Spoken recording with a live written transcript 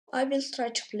I will try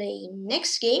to play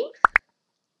next game.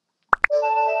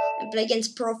 I play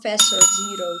against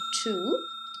Professor02.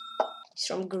 He's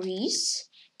from Greece.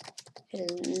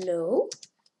 Hello.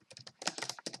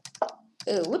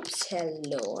 Oh, whoops.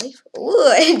 Hello.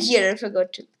 Oh, and here I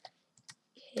forgot to.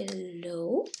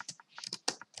 Hello.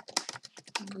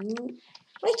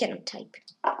 Why can't I type?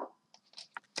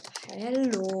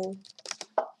 Hello.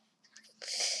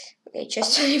 Okay,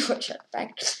 just try for shot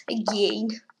back again.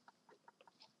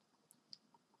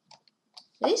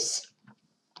 This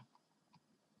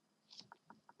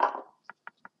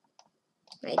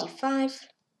 95.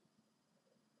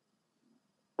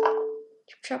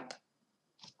 Chop.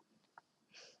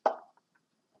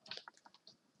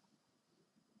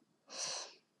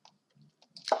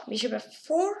 Bishop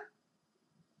f4.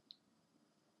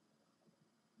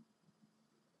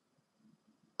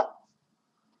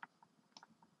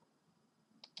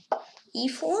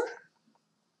 E4.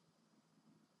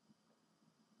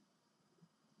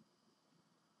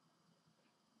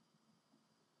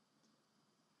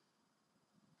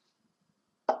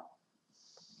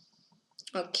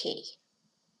 Okay.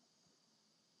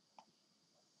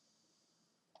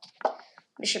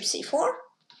 Bishop c4.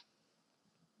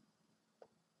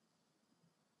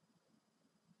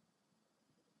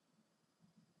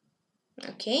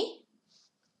 Okay.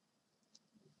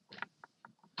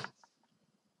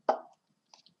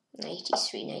 Knight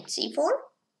e3, knight c4.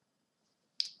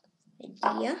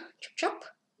 Idea, chop chop.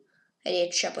 Idea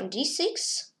to chop on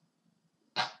d6.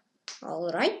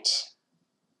 All right.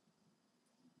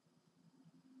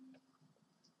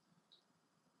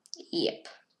 Yep,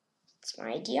 that's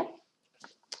my idea.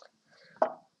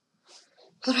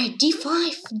 All right,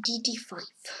 d5, d5.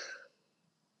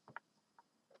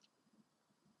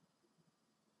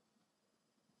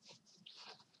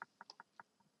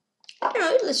 I don't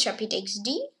know, let's chop he takes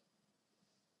d.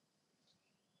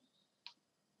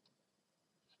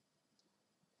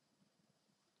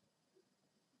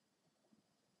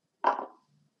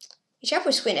 He chop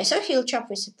with queen, I thought he'll chop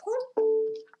with a pawn.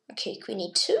 Okay, queen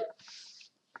e2.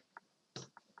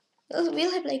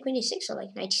 We'll have like queen e6 or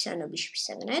like knight e7 or bishop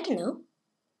e7, I don't know.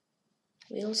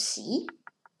 We'll see.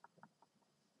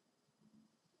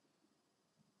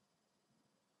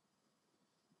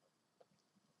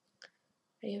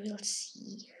 We will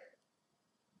see.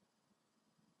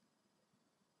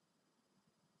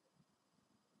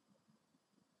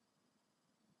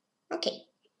 Okay.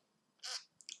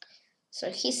 So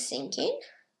he's thinking.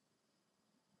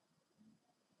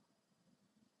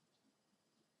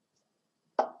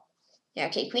 Yeah,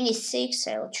 okay, queen e6,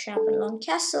 I'll trap a long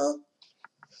castle.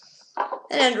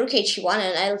 And then rook h1,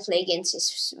 and I'll play against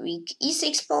his weak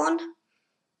e6 pawn.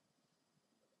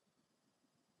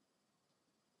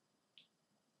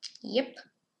 Yep.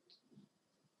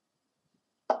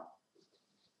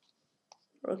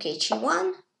 Rook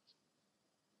h1.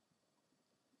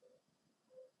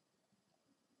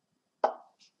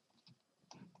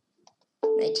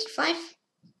 Knight e5.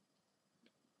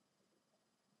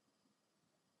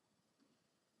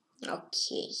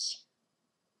 Okay.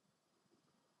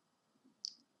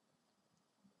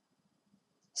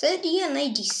 So idea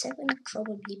knight d7,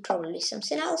 probably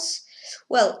something else.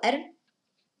 Well,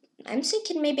 I'm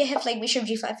thinking maybe I have like bishop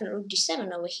g5 and rook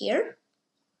d7 over here.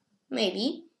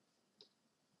 Maybe.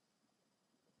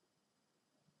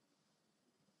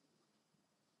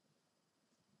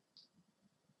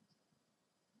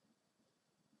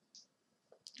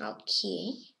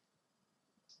 Okay.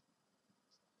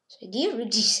 So idea rook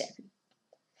d7.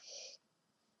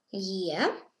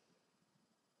 Yeah.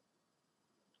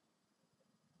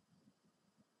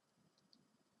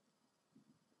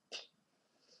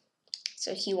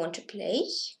 So he want to play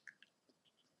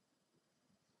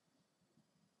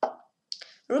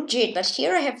rook g8, but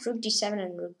here I have rook d7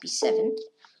 and rook b7,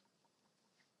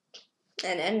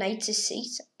 and then knight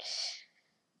c6,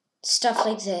 stuff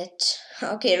like that.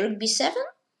 Okay, rook b7.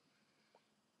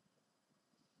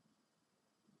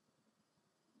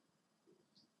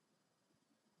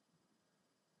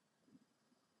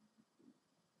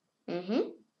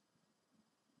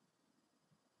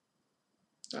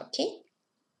 Okay.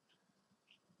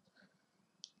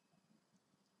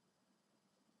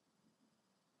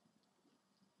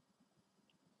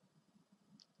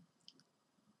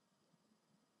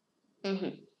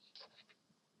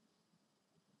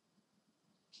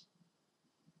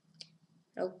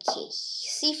 Okay,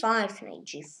 c5, knight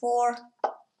g4.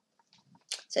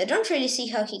 So I don't really see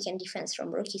how he can defend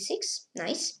from rook e6.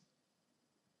 Nice.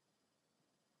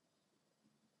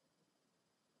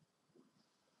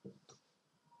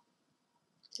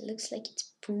 It looks like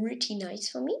it's pretty nice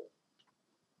for me.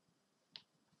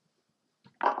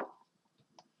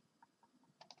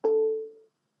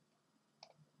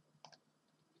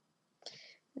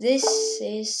 This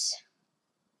is...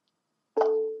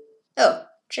 Oh,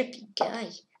 trippy guy.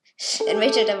 And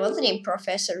waited about the name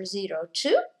Professor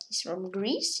 02. He's from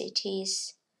Greece. It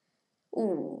is...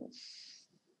 Ooh.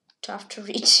 Tough to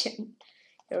read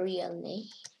your real name.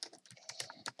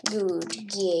 Good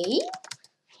game.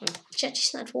 Chat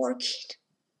is not working.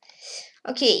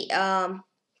 Okay,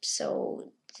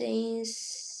 so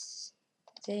this,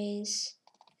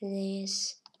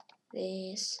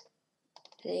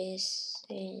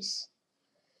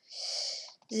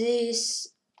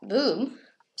 boom.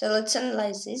 So let's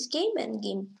analyze this game and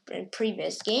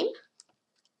previous game.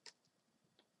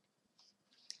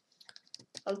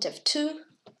 Alt F2.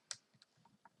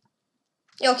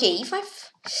 Okay,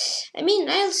 E5. I mean,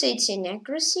 I'll say it's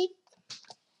inaccuracy.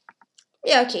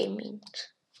 Yeah, okay, I mean.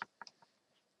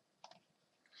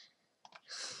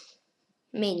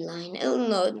 Main line. Oh,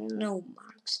 no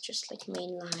marks, just like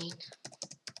main line.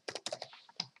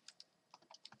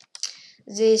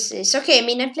 This is okay. I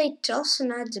mean, I played also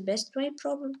not the best way,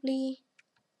 probably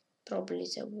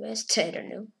the best. I don't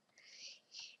know.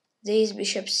 This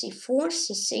bishop c4,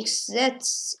 c6.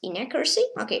 That's inaccuracy.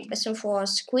 Okay, best one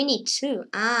was queen e2.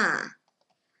 Ah,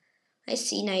 I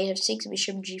see. Knight f6,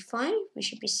 bishop g5,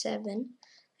 bishop e7,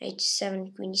 knight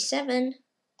e7, queen e7.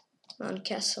 On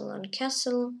castle.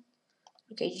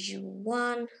 Okay,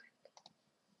 g1.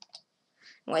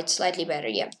 White slightly better,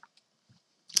 yeah.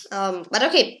 But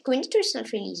okay, queen e2 is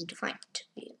not really easy to find, to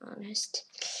be honest.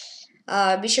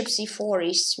 Bishop c4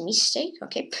 is mistake,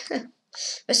 okay.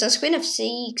 Versus queen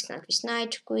f6, not with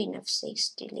knight, queen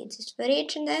f6, delete this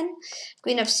variation then.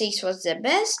 Queen f6 was the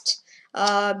best.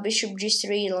 Bishop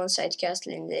g3 alongside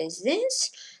castle, and there is this.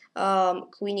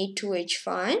 Queen e2,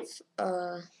 h5,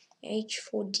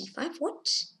 h4, d5,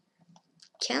 what?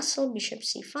 Castle, bishop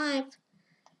c5,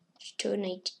 g2,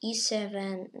 knight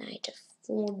e7, knight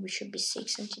f4, bishop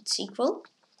b6, and it's equal.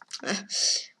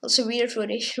 Also weird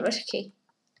variation, but okay.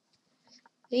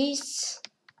 This.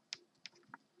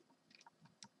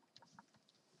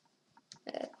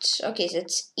 Okay,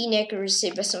 that's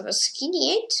inaccuracy. Best of a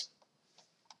skinny 8.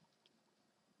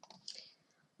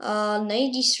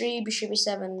 Knight d3, bishop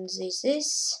e7,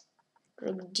 this.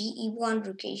 Rook d e1,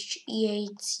 rook h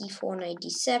e8, c4, knight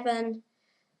d7.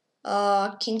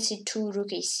 King c2,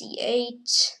 rook a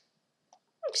c8.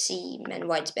 See, man,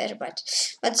 white's better, but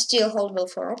still holdable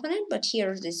for opponent. But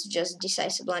here, this is just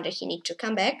decisive blunder. He need to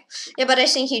come back. Yeah, but I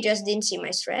think he just didn't see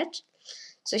my threat.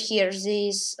 So here's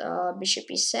this bishop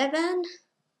e7.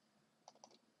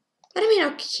 But I mean,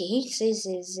 okay, this.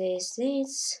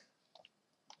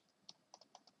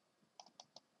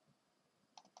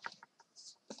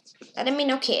 But I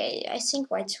mean, okay, I think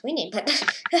white's winning, but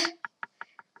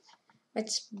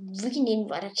white's winning,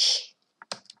 but okay.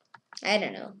 I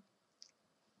don't know.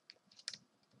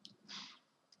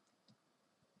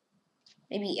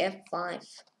 Maybe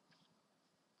f5.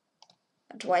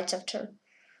 But white's after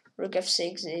rook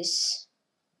f6 is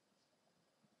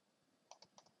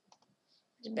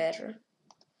better.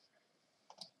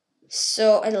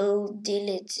 So I'll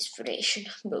delete this variation.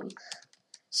 Boom.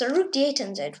 So rook d8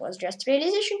 and that was just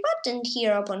realization button.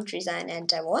 Here opponent resign and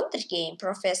I won the game.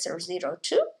 Professor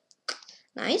 02.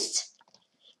 Nice.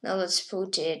 Now let's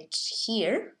put it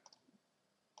here.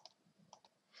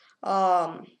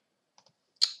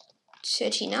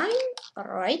 39.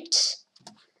 Alright.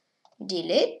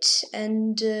 Delete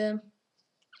and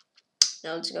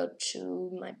now let's go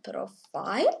to my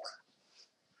profile.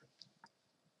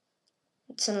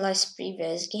 Let's analyze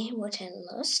previous game, what I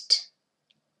lost.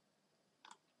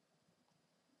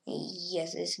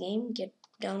 Yes, this game, get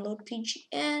download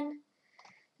PGN.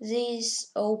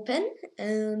 This open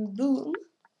and boom.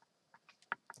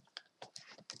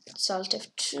 It's Alt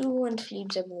F2 and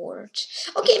flip the board.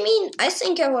 Okay, I mean, I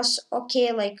think I was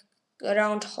okay like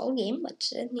around whole game,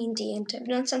 but in the end I've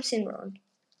done something wrong.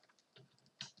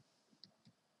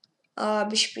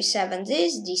 Bishop e7,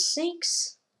 this,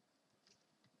 d6.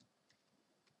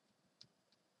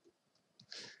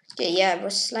 Okay, yeah, it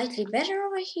was slightly better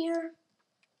over here.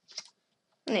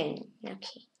 No,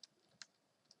 okay.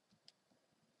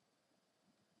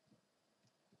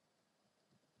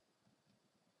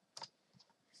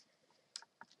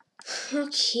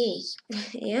 Okay,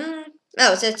 yeah.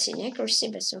 Oh, that's inaccuracy,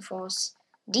 best and false.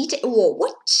 Detail. Whoa,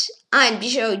 what? And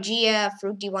bishop gf,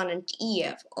 rook d1, and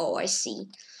ef. Oh, I see.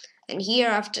 And here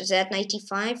after that,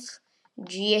 95,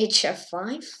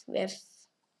 gh5,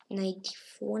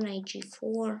 f94, knight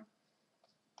g4,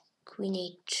 queen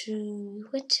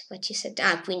a2. What you said?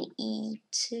 Ah, queen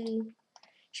e2.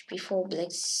 Should be 4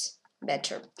 blitz.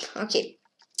 Better. Okay.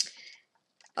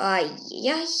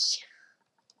 Yeah.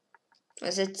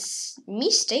 Was it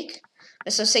mistake?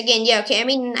 So again, yeah, okay, I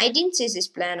mean, I didn't see this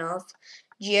plan of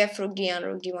GF, rook D1,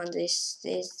 rook D1, this.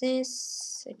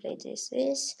 I played this.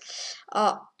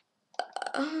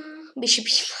 Bishop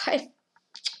E5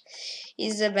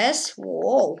 is the best.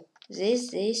 Whoa,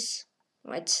 this.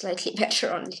 Oh, it's slightly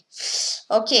better only.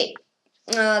 Okay,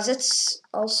 that's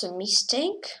also a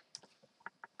mistake.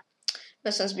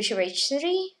 This one's bishop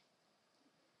H3.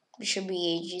 Bishop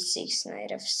B8, G6,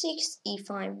 knight F6,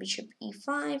 E5, bishop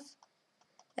E5,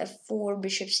 F4,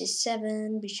 bishop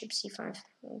C7, bishop C5.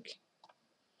 Okay.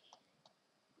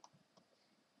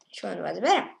 Which one was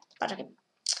better? But okay.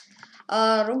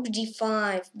 Rook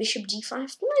D5, bishop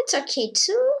D5. No, it's okay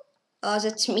too.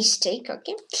 That's a mistake.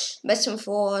 Okay. Best one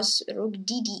was rook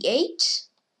DD8.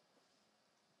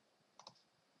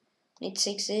 It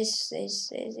takes this.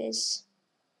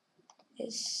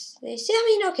 Yeah, I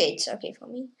mean, okay, it's okay for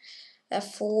me.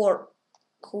 F4,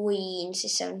 queen,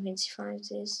 C7, queen C5,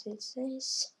 this.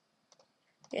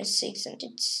 Yes, 6, and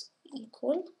it's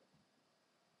equal.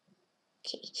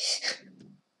 Okay.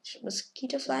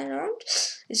 Mosquito flying around.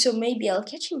 So maybe I'll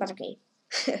catch him, but okay.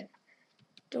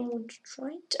 Don't want to try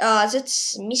it.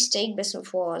 That's mistake. Best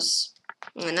of was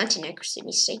not inaccuracy,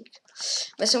 mistake.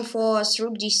 Best of was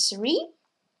rook D3.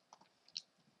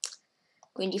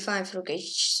 Queen D5, rook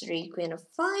H3, queen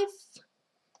F5.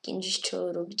 King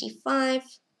G2, rook D5.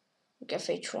 Rook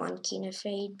F1, king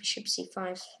F8, bishop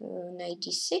C5, knight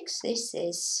D6. This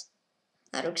is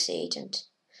rook C8, and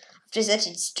after that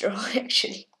it's draw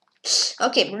actually.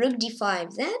 Okay, rook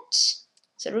D5. That.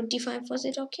 So rook D5, was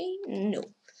it okay? No,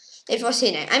 it was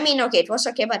in. I mean, okay, it was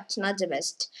okay, but not the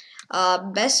best.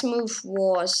 Best move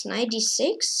was knight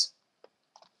D6.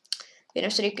 Queen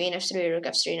F3, rook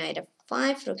F3, knight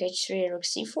F5, rook H3, rook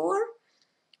C4.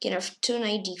 King F2,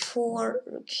 knight D4,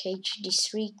 rook H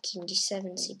D3, king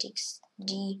D7, C takes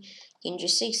D, king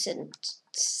G6, and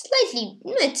slightly,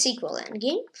 it's equal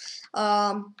endgame.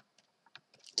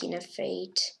 King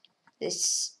F8,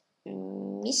 this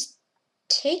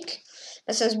mistake.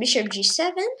 That says bishop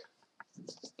G7.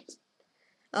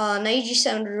 Knight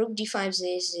G7, rook D5,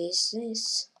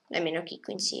 this. I mean, okay,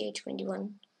 queen C8, queen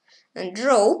D1, and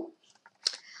draw.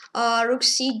 Rook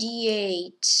C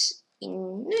D8.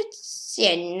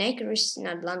 Inaccuracy,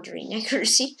 not blunder,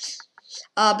 inaccuracy.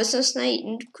 But since knight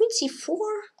queen C4,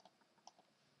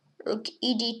 rook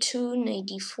ED2, knight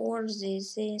D4,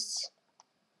 this.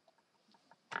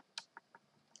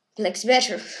 Black's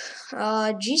better.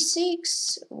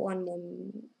 G6, one more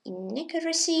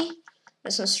inaccuracy.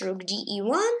 This one's rook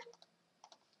DE1.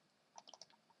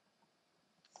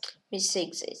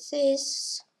 B6 is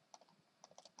this.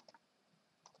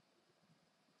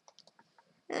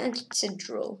 And it's a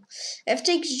draw. F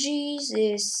takes G,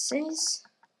 this.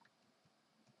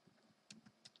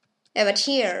 Yeah, but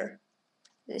here,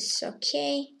 this is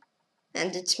okay.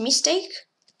 And it's mistake.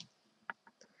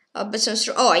 But since,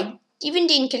 I even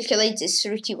didn't calculate this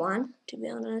rook E1, to be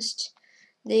honest.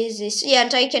 This, yeah,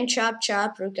 and I can chop,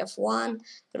 rook F1,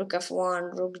 rook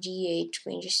D8,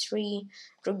 queen G3,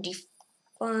 rook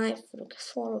D5, rook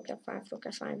F4, rook F5, rook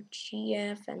F5,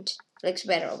 GF, and looks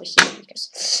better over here because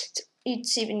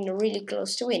it's even really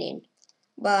close to winning.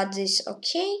 But this,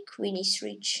 okay, queen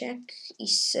E3 check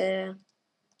is, well,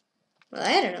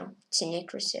 I don't know, it's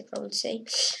inaccuracy, I probably say.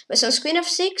 But so queen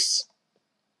F6,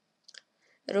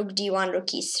 rook D1, rook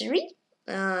E3,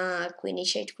 queen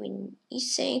H8, queen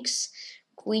E6,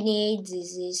 queen E8,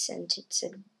 this, and it's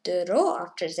a draw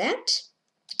after that.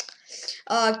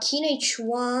 King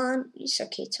H1 is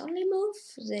okay, it's only move.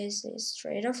 This is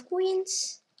trade of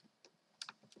queens.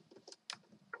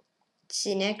 It's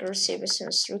inaccuracy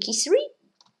versus rook E3.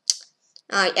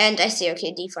 And I say,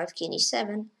 okay, D5, king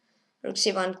E7, rook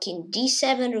C1, king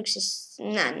D7, rook C...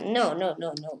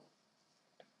 No.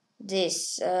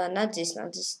 This, not this,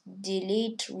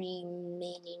 delete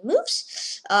remaining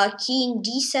moves. King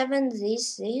D7,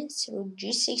 this, rook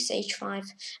G6,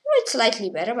 H5. It's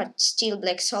slightly better, but still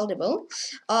black solvable.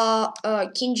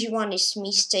 King G1 is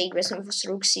mistake, versus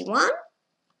rook C1.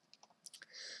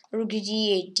 Rook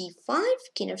D8, D5,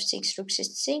 king F6, rook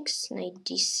C6, knight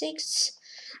D6,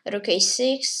 rook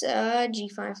A6,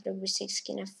 G5, rook B6,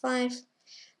 king F5,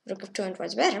 rook F2, and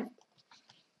what's better?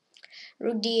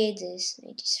 Rook D8, this,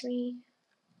 knight D3.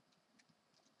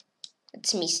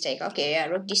 It's a mistake. Okay, yeah,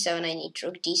 rook D7, I need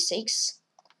rook D6.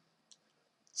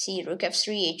 See, rook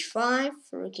F3, H5,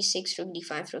 rook E6, rook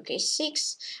D5, rook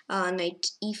A6,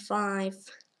 knight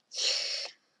E5.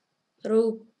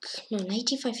 Rook, no, knight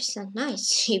E5 is not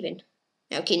nice, even.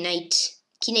 Okay, knight,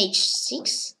 king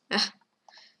H6,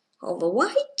 over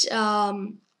white,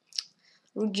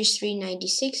 rook G3, knight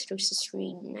D6, rook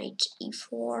C3, knight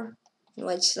E4,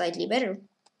 white slightly better.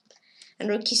 And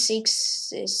rook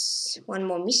e6 is one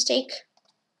more mistake.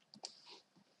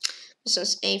 This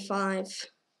was a5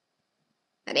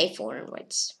 and a4, and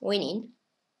white's winning.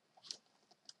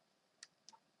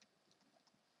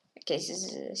 Okay, this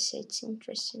is it's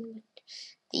interesting.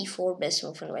 e4 best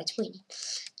move and white's winning.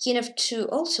 King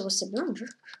f2 also was a blunder.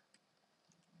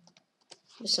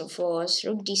 This one was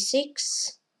rook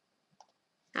d6.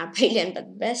 Brilliant,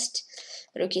 but best.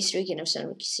 Rook e3, king f7,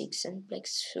 rook e6, and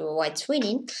white's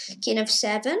winning. King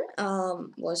f7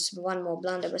 was one more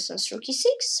blunder versus rook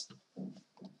e6.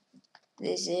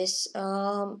 This is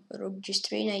rook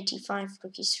g3, knight e5,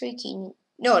 rook e3, king.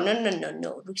 No,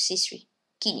 rook c3,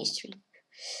 king e3.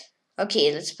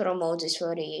 Okay, let's promote this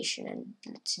variation and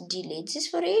let's delete this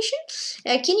variation.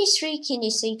 King e3, king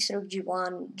e6, rook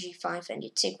g1, g5, and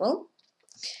it's equal.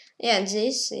 Yeah, and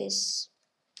this is.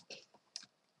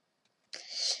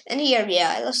 And here,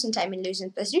 yeah, I lost some time in losing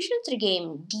position to the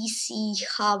game. DC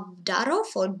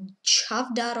Havdarov or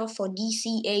Chavdarov or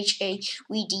DCHAVDAROV.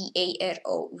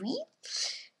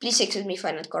 Please excuse me if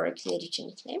I not correctly reaching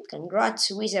the name.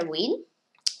 Congrats with a win.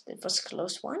 That was a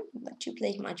close one, but you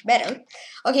played much better.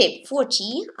 Okay,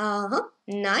 40.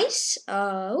 Nice.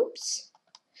 Oops.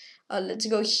 Let's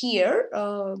go here.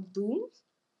 Boom.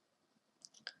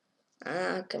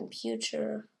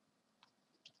 Computer.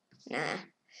 Nah.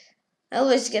 I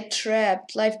always get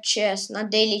trapped. Live chess, not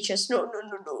daily chess. No,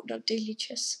 not daily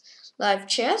chess. Live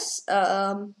chess.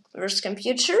 Versus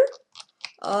computer.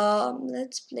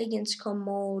 Let's play against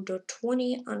Commodore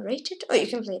 20 unrated. Oh, you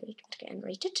can play rated. Okay,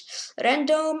 unrated.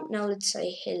 Random. Now let's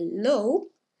say hello.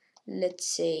 Let's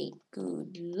say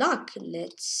good luck.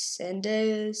 Let's send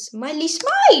a smiley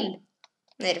smile.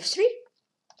 Knight of 3.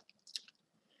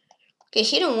 Okay,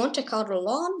 he don't want to cuddle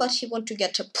on, but he want to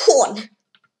get a pawn.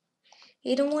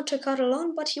 You don't want to cuddle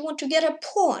on, but you want to get a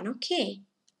pawn. Okay.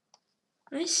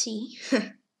 I see.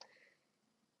 You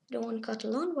don't want to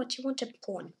cuddle on, but you want a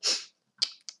pawn.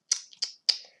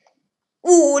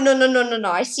 Oh,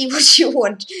 no. I see what you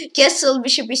want. Castle,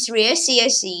 bishop e3. I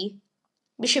see.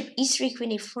 Bishop e3,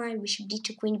 queen e5, bishop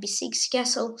d2, queen b6,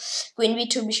 castle, queen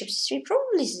b2, bishop c3.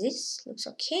 Probably this. Looks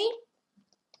okay.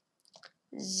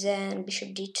 Then bishop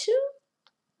d2.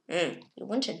 You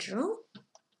want a draw?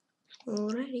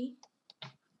 Alrighty.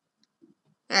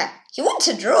 He wants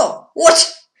a draw.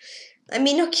 What? I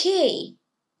mean, okay.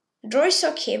 Draw is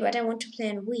okay, but I want to play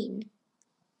and win.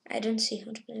 I don't see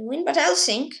how to play and win, but I'll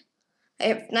think. I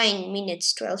have 9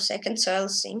 minutes, 12 seconds, so I'll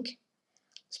think.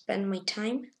 Spend my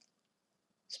time.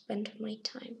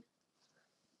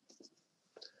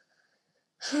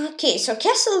 Okay, so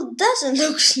castle doesn't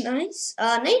look nice.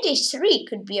 Knight h3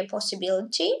 could be a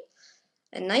possibility.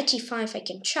 And knight e5 I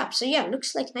can chop. So yeah,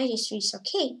 looks like knight h3 is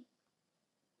okay.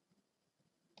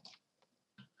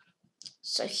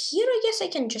 So here I guess I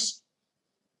can just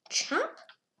chop.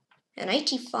 And knight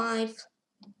e5.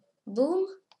 Boom.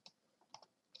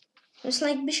 Looks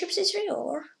like bishop c3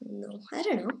 or no, I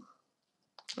don't know.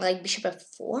 Like bishop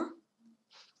f4.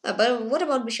 But what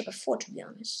about bishop f4 to be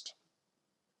honest?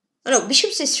 Oh no,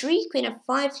 bishop c3, queen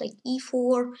f5, like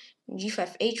e4,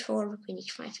 g5, h4, queen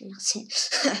h5, nothing.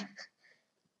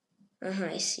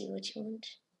 I see what you want.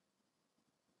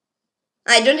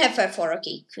 I don't have f4,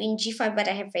 okay, queen g5, but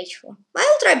I have h4.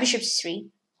 I'll try bishop c3.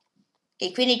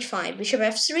 Okay, queen h5, bishop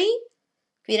f3,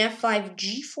 queen f5,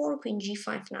 g4, queen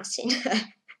g5, nothing.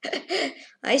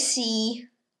 I see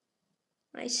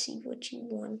what you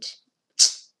want.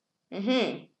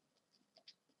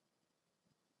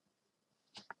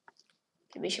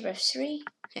 Bishop f3.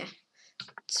 Yeah,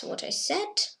 that's what I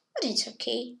said, but it's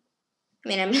okay. I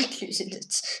mean, I'm not losing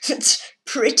it. That's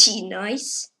pretty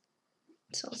nice.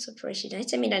 It's also pretty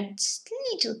nice. I mean, it's a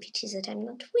little pity that I'm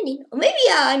not winning. Or maybe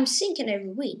I'm thinking I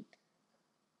will win.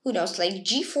 Who knows? Like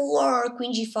g4,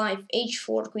 queen g5,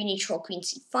 h4, queen h4, queen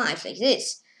c5, like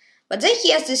this. But then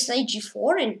he has this knight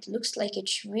g4, and it looks like it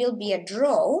will be a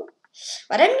draw.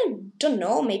 But I don't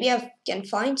know. Maybe I can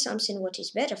find something what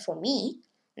is better for me.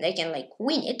 And I can like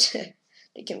win it.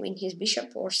 They can win his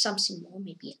bishop or something more,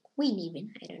 maybe a queen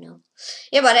even, I don't know.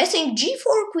 Yeah, but I think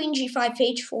g4, queen g5,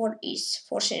 h4 is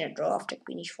forcing a draw after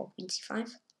queen h4, queen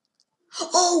c5.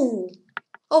 Oh,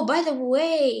 by the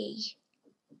way,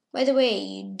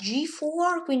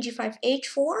 g4, queen g5,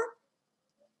 h4,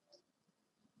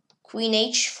 queen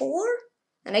h4,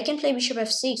 and I can play bishop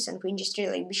f6 and queen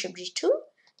g3 like bishop g2.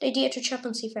 The idea to chop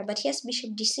on c5, but yes,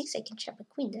 bishop d6, I can chop a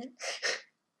queen there.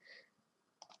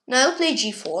 Now I'll play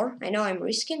g4. I know I'm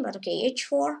risking, but okay,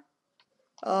 h4.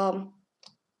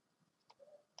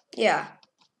 Yeah,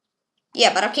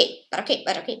 but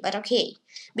okay.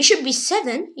 Bishop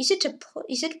b7. Is it a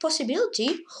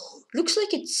possibility? Looks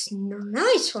like it's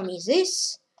nice for me.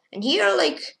 This And here,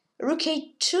 like, rook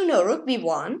a2, no, rook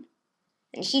b1.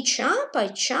 And he chop, I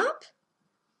chop.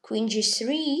 Queen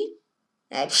g3.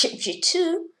 Bishop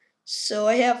g2. So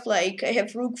I have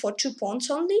rook for 2 pawns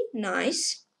only.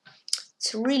 Nice.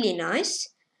 It's really nice.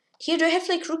 Here do I have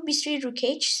like rook b3, rook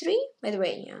h3? By the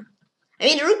way, yeah. I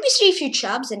mean, rook b3 if you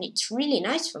chop, then it's really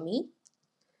nice for me.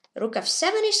 Rook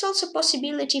f7 is also a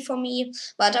possibility for me,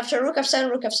 but after rook f7,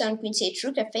 queen c8,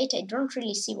 rook f8, I don't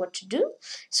really see what to do.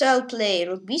 So I'll play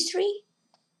rook b3,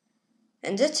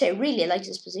 and that's I really like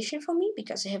this position for me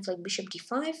because I have like bishop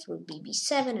d5, rook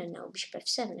b7, and now bishop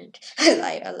f7, and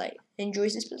I enjoy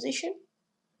this position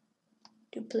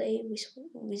to play with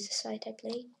the side I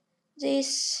play.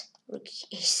 This rook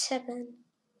a7,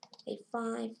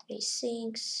 a5,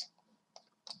 a6,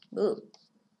 boom.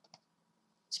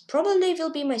 This probably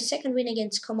will be my second win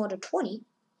against Commodore 20.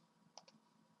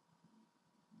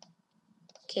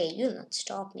 Okay, you'll not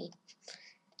stop me.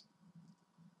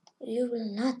 You will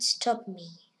not stop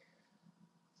me.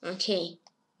 Okay.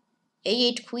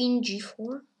 a8, queen,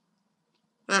 g4.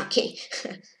 Okay.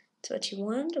 That's what you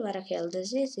want. What okay, I'll do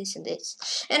this, and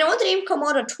this. And I want to name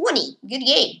Commodore 20. Good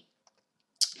game.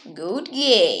 Good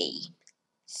game.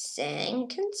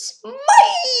 Thank and smile.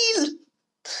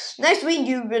 Nice win.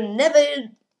 You were never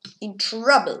in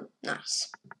trouble. Nice.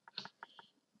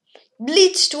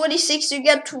 Blitz 26. You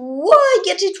got I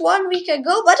get it 1 week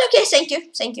ago, but okay.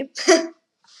 Thank you.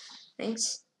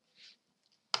 Thanks.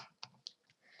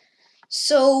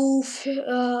 So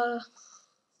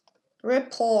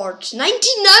report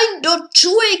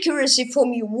 99.2 accuracy for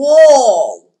me.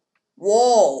 Whoa.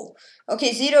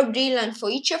 Okay, 0 brilliant for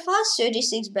each of us,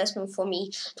 36 best move for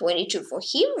me, 22 for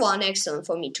him, 1 excellent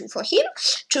for me, 2 for him,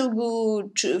 2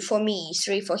 good for me,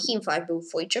 3 for him, 5 good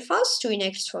for each of us, 2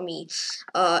 inexed for me,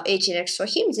 18 x for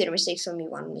him, 0 mistakes for me,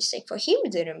 1 mistake for him,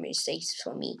 0 mistakes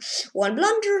for me, 1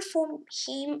 blunder for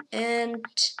him, and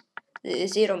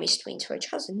 0 missed wins for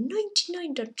each other.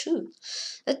 99.2.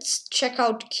 Let's check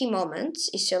out key moments.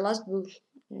 It's your last move.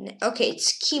 Okay,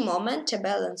 it's key moment, a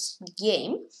balanced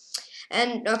game.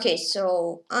 And okay,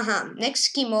 so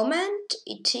next key moment,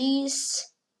 it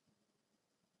is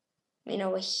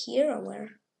over here or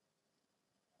where?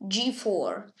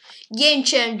 G4. Game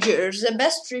changer, the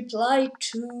best reply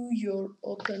to your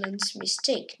opponent's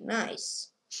mistake. Nice.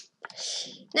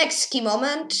 Next key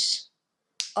moment,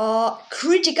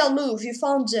 critical move. You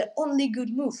found the only good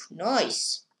move.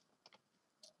 Nice.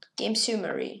 Game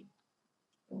summary.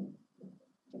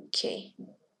 Okay.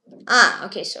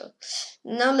 Okay, so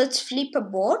now let's flip a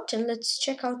board and let's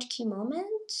check out key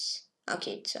moments.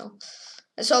 Okay, so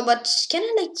but can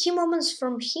I like key moments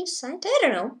from his side? I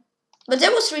don't know. But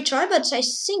there was retry, but I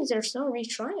think there's no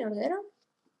retry or there.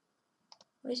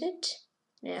 What is it?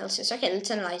 Analysis. Okay, let's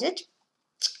analyze it.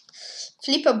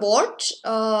 Flip a board.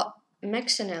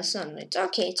 Max analysis on it.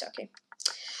 Okay, it's okay.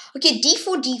 Okay,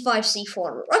 d4, d5,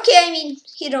 c4. Okay, I mean,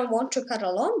 he don't want to cut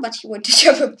along, but he wanted to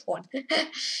have a pawn.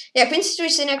 Yeah, queen c3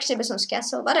 is in actually Beson's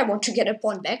castle, but I want to get a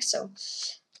pawn back, so...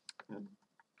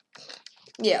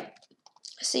 Yeah.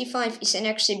 c5 is in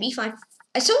actually b5.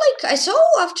 I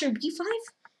saw after b5,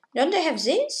 don't I have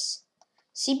this?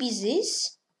 cb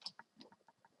this?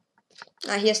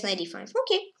 He has knight d5,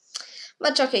 okay.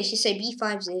 But okay, he say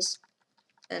b5 this,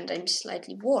 and I'm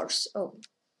slightly worse, oh.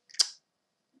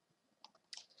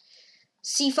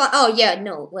 c5, oh yeah,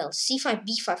 no, well, c5,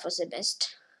 b5 was the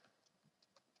best.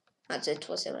 That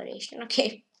was a variation,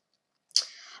 okay.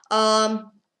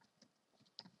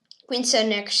 Queen c7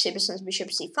 next, Beson's bishop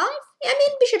c5. Yeah, I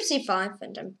mean bishop c5,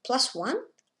 and I'm +1.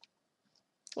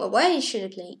 Well, why should I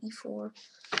play e4?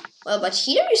 Well, but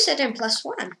here you said I'm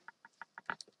 +1.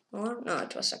 Or, no,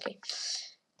 it was okay.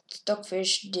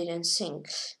 Stockfish didn't sing.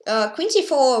 Queen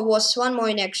c4 was one more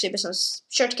in actually Beson's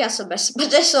short castle best,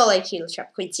 but I saw like he'll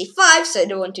trap queen c5, so I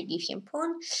don't want to give him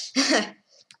pawn.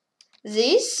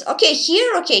 This, okay,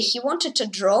 here, okay, he wanted to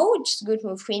draw, which is a good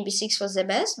move. Queen b6 was the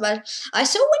best, but I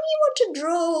saw when you want to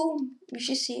draw, you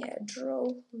should see a draw,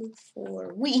 look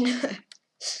for win.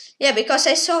 Yeah, because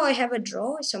I saw I have a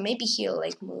draw, so maybe he'll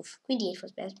like move. Queen d8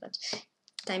 was best, but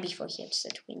time before he had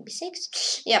said queen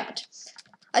b6. Yeah, but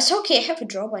I saw, okay, I have a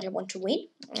draw, but I want to win,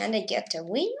 and I get a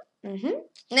win.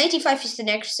 95 is the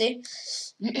next thing.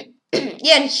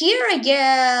 Yeah, and here I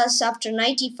guess after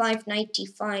 95,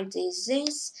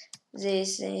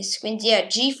 this queen, yeah,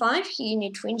 g5, you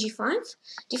need queen g5.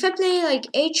 If I play like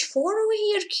h4 over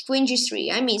here, queen g3,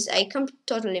 I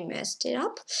totally messed it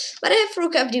up. But I have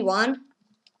rook fd1,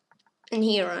 and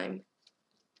here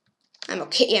I'm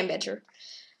okay, I'm better.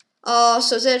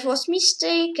 So that was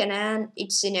mistake, and then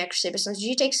it's in actually Beson's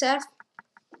g takes f.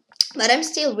 But I'm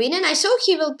still winning. I saw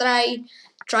he will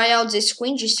try out this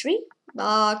queen g3,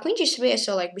 Queen g3, I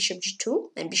saw like bishop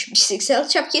g2 and bishop g6, I'll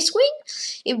chop his queen.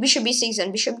 If bishop b6,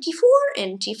 then bishop d4,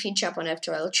 and if he chop on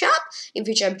f2, I'll chop. If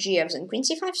he chop g5, then queen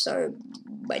c5, so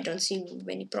I don't see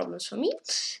many problems for me.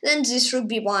 Then this rook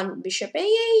b1, bishop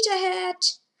a8 I had.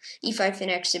 e5 in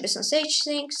x, business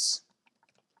h6.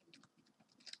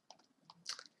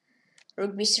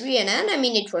 Rook b3, and then, I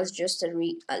mean, it was just a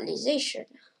realization.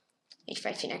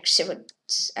 h5 in x7,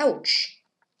 ouch.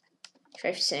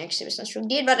 h5 in x7 is not rook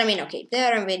d8, but I mean, okay,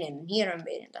 there I'm winning, here I'm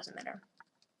winning, doesn't matter.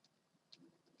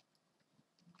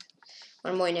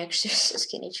 One more in x6 is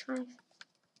king h5.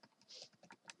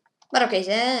 But okay,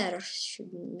 there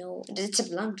should know, it's a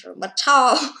blunder, but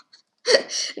how?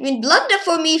 I mean, blunder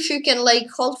for me if you can like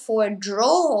hold for a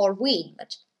draw or win,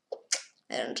 but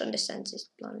I don't understand this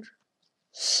blunder.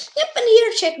 Yep, and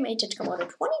here checkmate at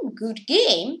commodity 20. Good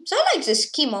game. So I like this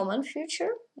key moment.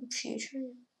 Feature.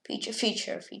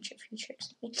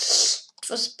 It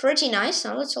was pretty nice.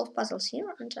 Now let's solve puzzles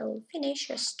here and I will finish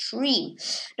a stream.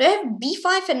 Do I have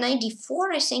b5 and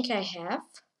 94? I think I have.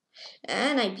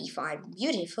 And I b5.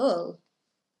 Beautiful.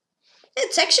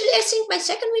 It's actually, I think, my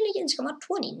second win against commodity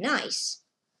 20. Nice.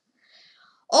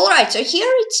 Alright, so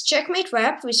here it's checkmate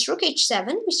web with rook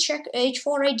h7, with check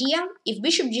h4 idea. If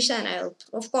bishop g7, I'll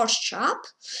of course chop.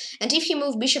 And if you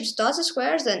move bishops to other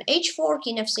squares, then h4,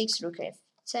 king f6, rook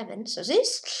f7. So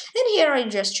this. And here I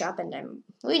just chop and I'm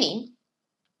winning.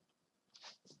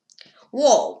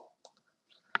 Whoa.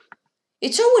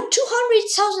 It's over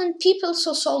 200,000 people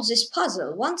so solved this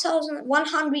puzzle.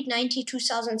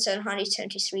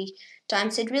 192,773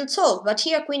 times it will solve. But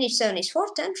here queen h7 is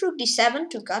forced and rook d7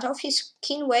 to cut off his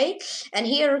king way. And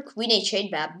here queen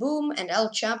h8, bam, boom, and I'll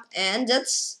chop, and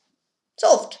that's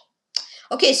solved.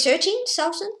 Okay,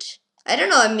 13,000. I don't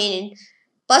know, I mean,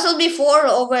 puzzle before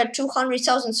over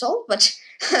 200,000 solved, but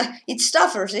it's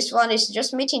tougher. This one is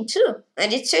just meeting 2,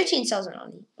 and it's 13,000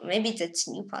 only. Maybe that's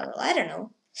new puzzle, I don't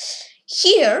know.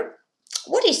 Here,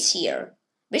 what is here?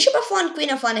 Bishop f1, queen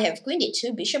f1, I have queen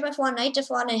d2. Bishop f1, knight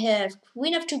f1, I have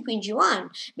queen f2, queen g1.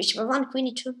 Bishop f1, queen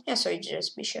e2. Yeah, sorry,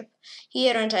 just bishop.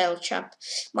 Here, and I'll chop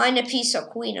mine a piece or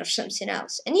queen or something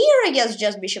else. And here, I guess,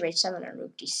 just bishop h7 and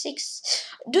rook d6.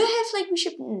 Do I have, like,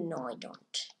 bishop? No, I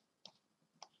don't.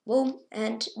 Boom,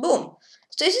 and boom.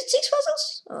 So is it 6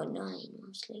 puzzles? Oh, 9,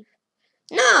 mostly.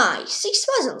 Nice, 6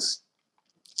 puzzles.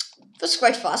 It was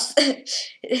quite fast.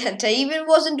 And I even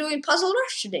wasn't doing puzzle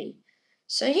rush today.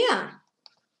 So yeah,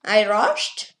 I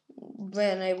rushed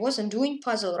when I wasn't doing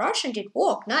puzzle rush and it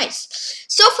worked. Nice.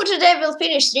 So for today we'll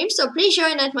finish stream. So please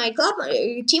join at my club,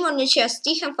 team on the chess,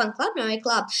 Tykhon Fun Club, my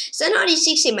club. So now it's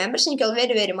 60 members, thank you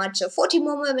very very much. So 40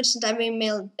 more members and I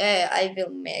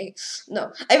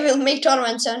will make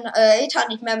tournaments on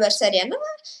 800 members at the end.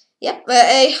 Yep,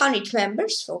 800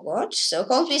 members, forgot. So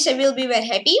Katowice, I will be very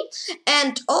happy.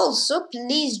 And also,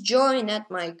 please join at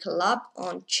my club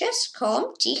on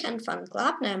chess.com, Tykhon Fun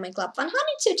Club. Now my club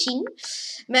 113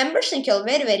 members. Thank you all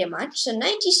very, very much. So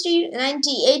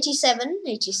 87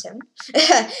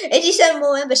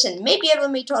 more members, and maybe I will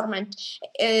make tournament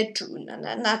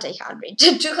not 800,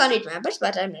 200 members,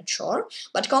 but I'm not sure.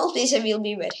 But Katowice, I will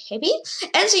be very happy.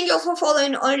 And thank you for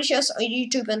following all the shows on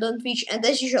YouTube and on Twitch. And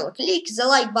as usual, click the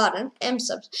like button and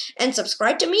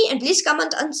subscribe to me, and please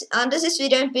comment under this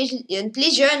video, and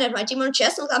please join at my team on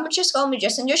chess and come on chess, call me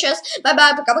just enjoy chess. Bye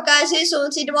bye, пока-пока, see you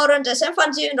soon, see you tomorrow, and just have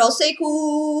fun, see you, and all stay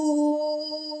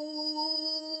cool.